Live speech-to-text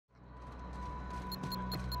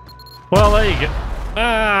Well, there you go.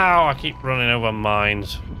 Ow, I keep running over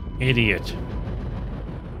mines. Idiot.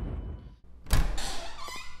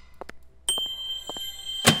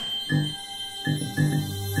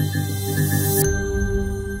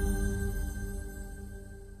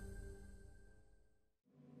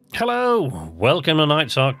 Hello, welcome to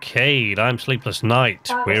Night's Arcade. I'm Sleepless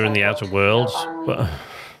Night. We're in the Outer Worlds, but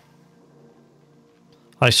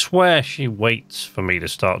I swear she waits for me to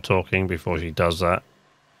start talking before she does that.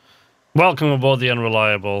 Welcome aboard the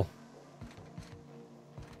Unreliable.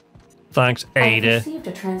 Thanks, Ada. I received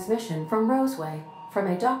a transmission from Roseway, from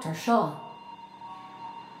a Dr. Shaw.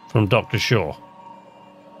 From Dr. Shaw.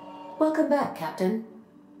 Welcome back, Captain.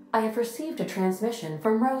 I have received a transmission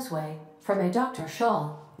from Roseway, from a Dr.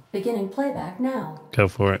 Shaw. Beginning playback now. Go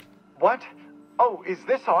for it. What? Oh, is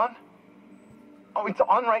this on? Oh, it's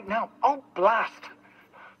on right now. Oh, blast.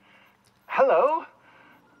 Hello?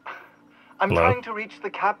 I'm Hello? trying to reach the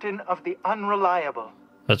captain of the Unreliable.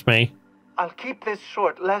 That's me. I'll keep this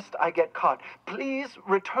short, lest I get caught. Please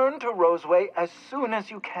return to Roseway as soon as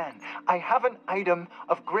you can. I have an item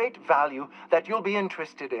of great value that you'll be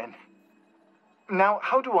interested in. Now,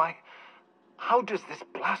 how does this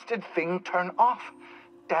blasted thing turn off?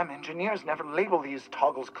 Damn engineers never label these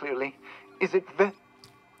toggles clearly. Is it the...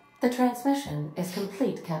 The transmission is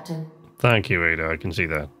complete, Captain. Thank you, Ada. I can see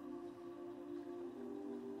that.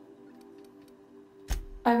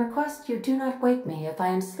 I request you do not wake me if I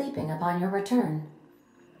am sleeping upon your return.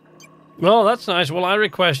 Well, that's nice. Well, I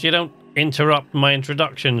request you don't interrupt my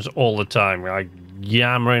introductions all the time. I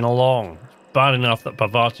yammering along. It's bad enough that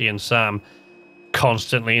Parvati and Sam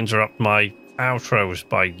constantly interrupt my outros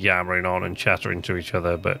by yammering on and chattering to each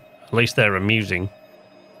other, but at least they're amusing.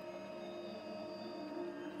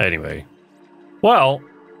 Anyway. Well,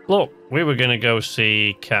 look, we were going to go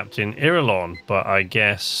see Captain Irilon, but I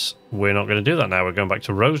guess we're not going to do that now. We're going back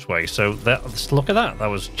to Roseway. So look at that. That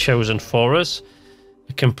was chosen for us.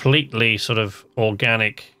 A completely sort of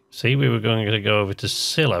organic... See, we were going to go over to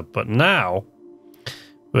Scylla, but now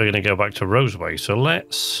we're going to go back to Roseway. So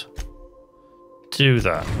let's do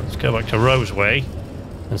that. Let's go back to Roseway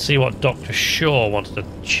and see what Dr. Shaw wants to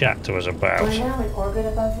chat to us about. We're now in orbit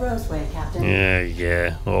above Roseway, Captain.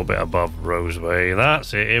 Yeah, a little bit above Roseway.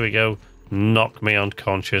 That's it. Here we go. Knock me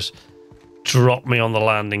unconscious. Drop me on the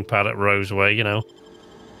landing pad at Roseway, you know.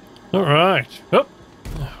 All right. Oh,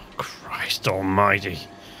 Christ almighty.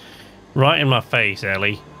 Right in my face,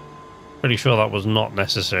 Ellie. Pretty sure that was not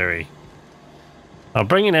necessary. I'll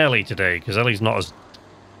bring in Ellie today, because Ellie's not as...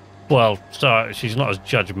 Well, she's not as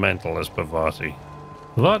judgmental as Parvati.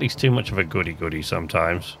 Parvati's too much of a goody-goody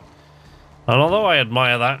sometimes. And although I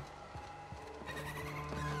admire that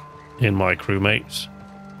in my crewmates,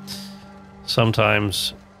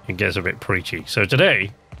 sometimes it gets a bit preachy. So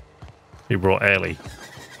today, we brought Ellie.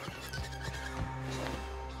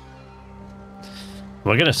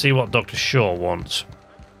 We're going to see what Dr. Shaw wants.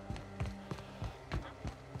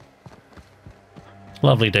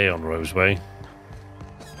 Lovely day on Roseway.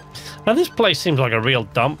 Now this place seems like a real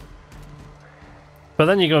dump. But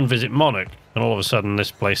then you go and visit Monarch, and all of a sudden this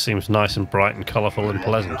place seems nice and bright and colourful and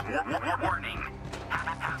pleasant.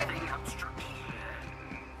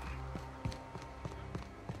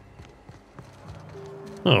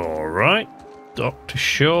 Alright, Dr.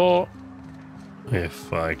 Shaw.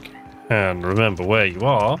 If I can remember where you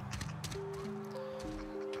are.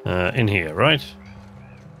 In here, right?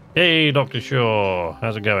 Hey, Dr. Shaw,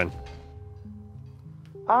 how's it going?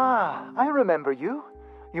 Ah, I remember you.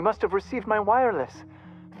 You must have received my wireless.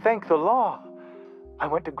 Thank the law. I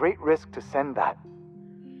went to great risk to send that.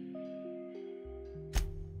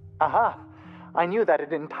 Aha! I knew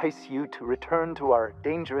that'd entice you to return to our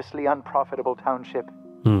dangerously unprofitable township.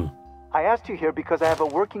 I asked you here because I have a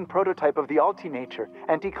working prototype of the Ulti-Nature,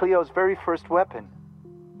 Auntie Cleo's very first weapon.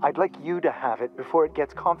 I'd like you to have it before it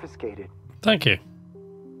gets confiscated. Thank you.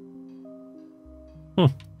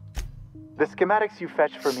 The schematics you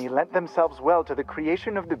fetched for me lent themselves well to the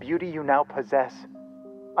creation of the beauty you now possess.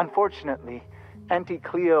 Unfortunately, Auntie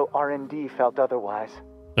Cleo R&D felt otherwise.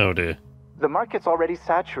 Oh dear. The market's already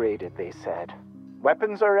saturated, they said.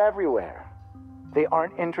 Weapons are everywhere. They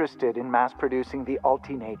aren't interested in mass-producing the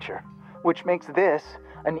Ulti-Nature, which makes this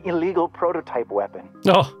an illegal prototype weapon.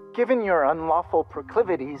 Oh. Given your unlawful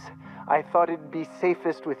proclivities, I thought it'd be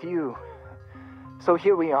safest with you. So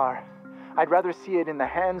here we are. I'd rather see it in the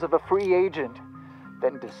hands of a free agent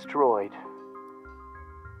than destroyed.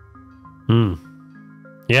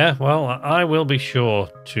 Yeah, well, I will be sure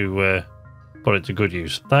to put it to good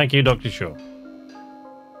use. Thank you, Dr. Shaw.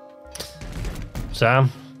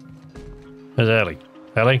 Sam? Where's Ellie?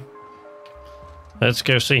 Ellie? Let's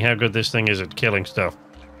go see how good this thing is at killing stuff.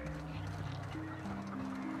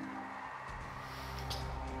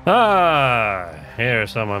 Ah, here are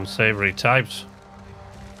some unsavory types.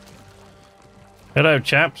 Hello,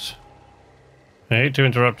 chaps. I hate to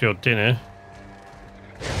interrupt your dinner.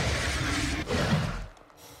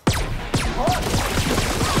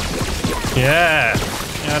 Yeah.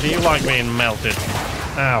 How do you like being melted?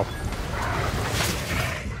 Ow.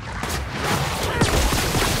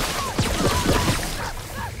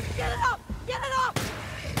 Get it up! Get it up!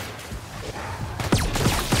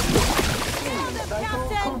 Cycle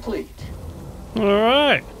complete.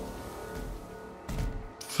 Alright.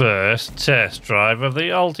 First test drive of the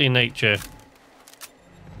Ulti-Nature.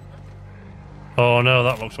 Oh no,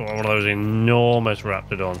 that looks like one of those enormous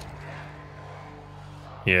Raptidons.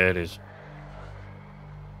 Yeah, it is.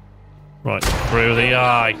 Right, through the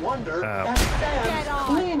eye. Wonder Ow. at Sam's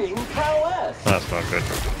cleaning prowess. That's not good.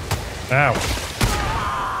 Ow.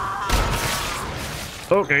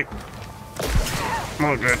 Okay.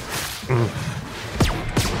 Not good.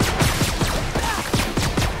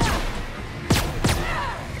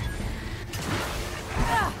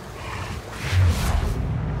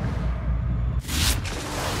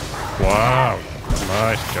 Wow.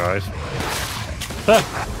 Nice, guys.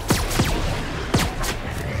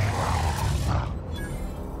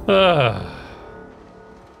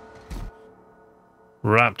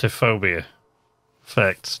 Raptophobia.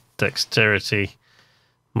 Effects. Dexterity.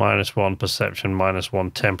 -1 perception,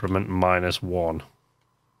 -1 temperament, -1.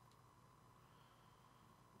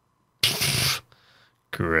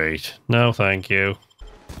 Great. No, thank you.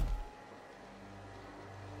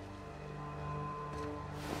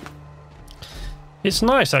 It's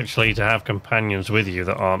nice, actually, to have companions with you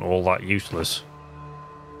that aren't all that useless.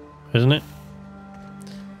 Isn't it?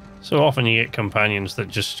 So often you get companions that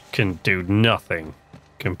just can do nothing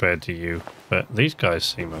compared to you. But these guys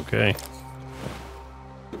seem okay.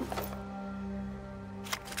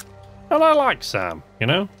 And I like Sam, you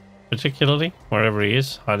know? Particularly, wherever he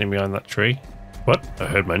is, hiding behind that tree. What? I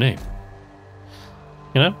heard my name.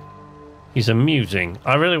 You know? He's amusing.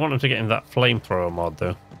 I really want him to get in that flamethrower mod,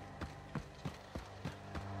 though.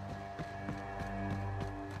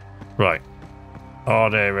 Right. Are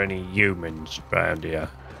there any humans around here?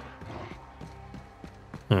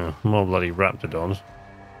 Oh, more bloody Raptidons.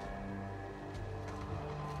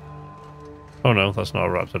 Oh no, that's not a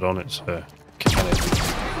Raptidon, it's a cannon.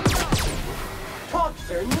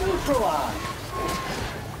 Toxin neutralized.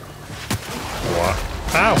 What?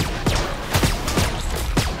 Ow!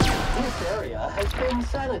 This area has been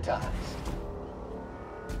sanitized.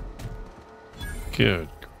 Good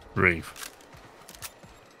grief.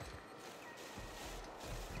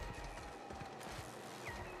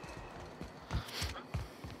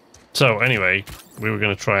 So anyway, we were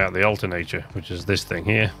going to try out the Ulti-Nature, which is this thing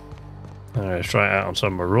here. Try it out on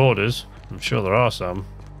some marauders. I'm sure there are some.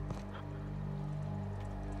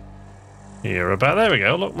 Here about, there we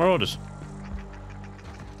go, look, marauders.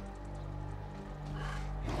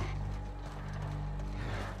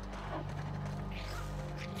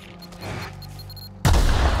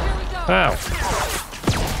 Ow.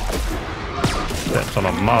 Stepped on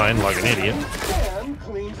a mine like an idiot. Sam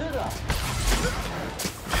cleans it up.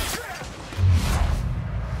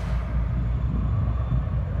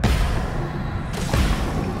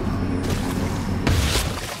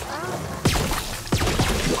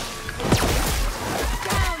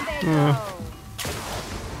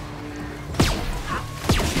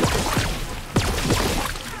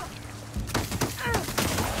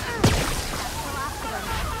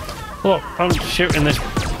 Look, I'm shooting this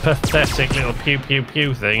pathetic little pew pew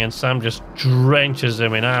pew thing and Sam just drenches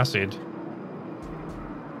him in acid.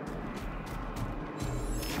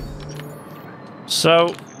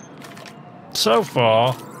 So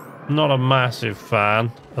far, not a massive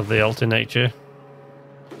fan of the Ulti-Nature.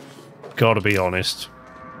 Gotta be honest.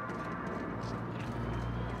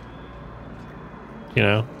 You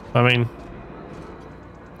know, I mean,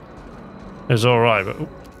 it's alright, but...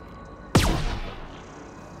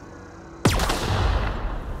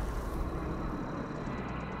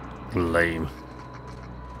 Lame.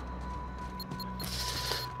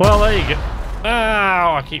 Well, there you go.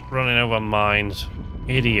 Ow, I keep running over mines.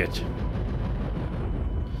 Idiot.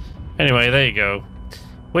 Anyway, there you go.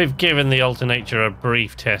 We've given the Ulti-Nature a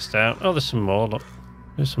brief test out. Oh, there's some more. Look,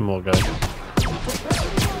 there's some more guys. Nice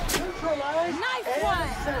one!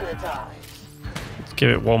 Let's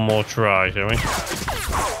give it one more try, shall we?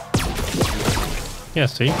 Yeah,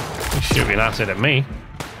 see? He's shooting acid at me.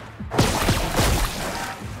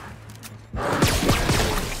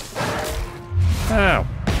 Ow.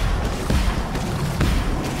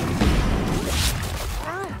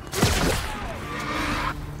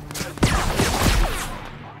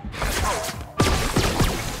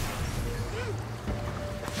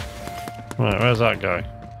 Right, where's that guy? The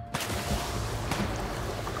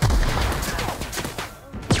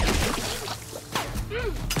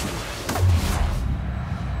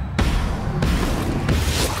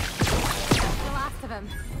last of them.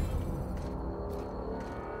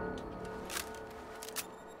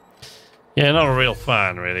 Yeah, not a real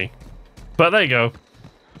fan, really. But there you go.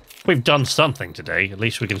 We've done something today. At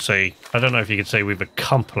least we can say... I don't know if you could say we've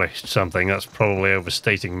accomplished something. That's probably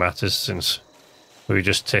overstating matters, since we were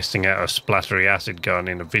just testing out a splattery acid gun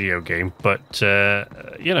in a video game. But,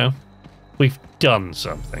 you know, we've done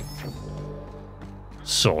something.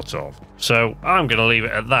 Sort of. So I'm going to leave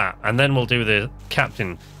it at that. And then we'll do the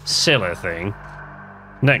Captain Scylla thing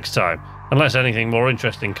next time. Unless anything more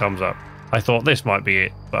interesting comes up. I thought this might be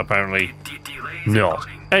it, but apparently not.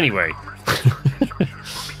 Anyway.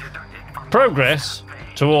 Progress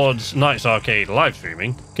towards Nights Arcade live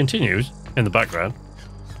streaming continues in the background.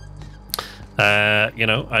 You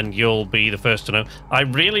know, and you'll be the first to know. I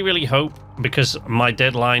really, really hope, because my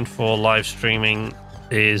deadline for live streaming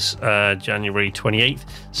is January 28th,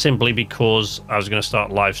 simply because I was going to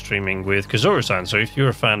start live streaming with Kazura-san. So if you're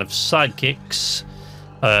a fan of Sidekicks,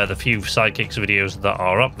 the few Sidekicks videos that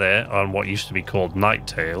are up there on what used to be called Night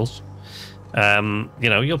Tales, you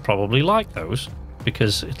know, you'll probably like those,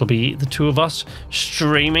 because it'll be the two of us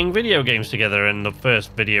streaming video games together. And the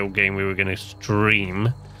first video game we were going to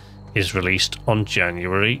stream is released on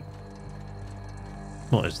January...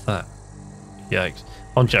 What is that? Yikes.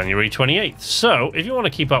 On January 28th. So, if you want to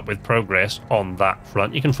keep up with progress on that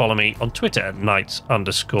front, you can follow me on Twitter at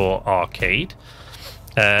Nights_Arcade.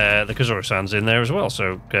 The Kazura-san's in there as well,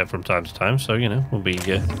 so from time to time. So, you know, we'll be...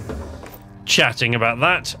 chatting about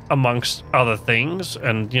that, amongst other things,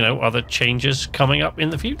 and, you know, other changes coming up in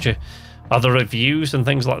the future. Other reviews and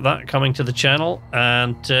things like that coming to the channel.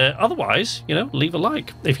 And otherwise, you know, leave a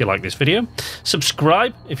like if you like this video.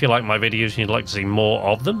 Subscribe if you like my videos and you'd like to see more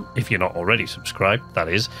of them. If you're not already subscribed, that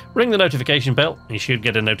is. Ring the notification bell. You should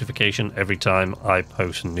get a notification every time I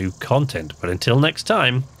post new content. But until next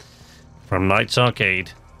time, from Nights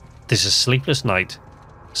Arcade, this is Sleepless Night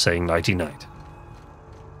saying nighty-night.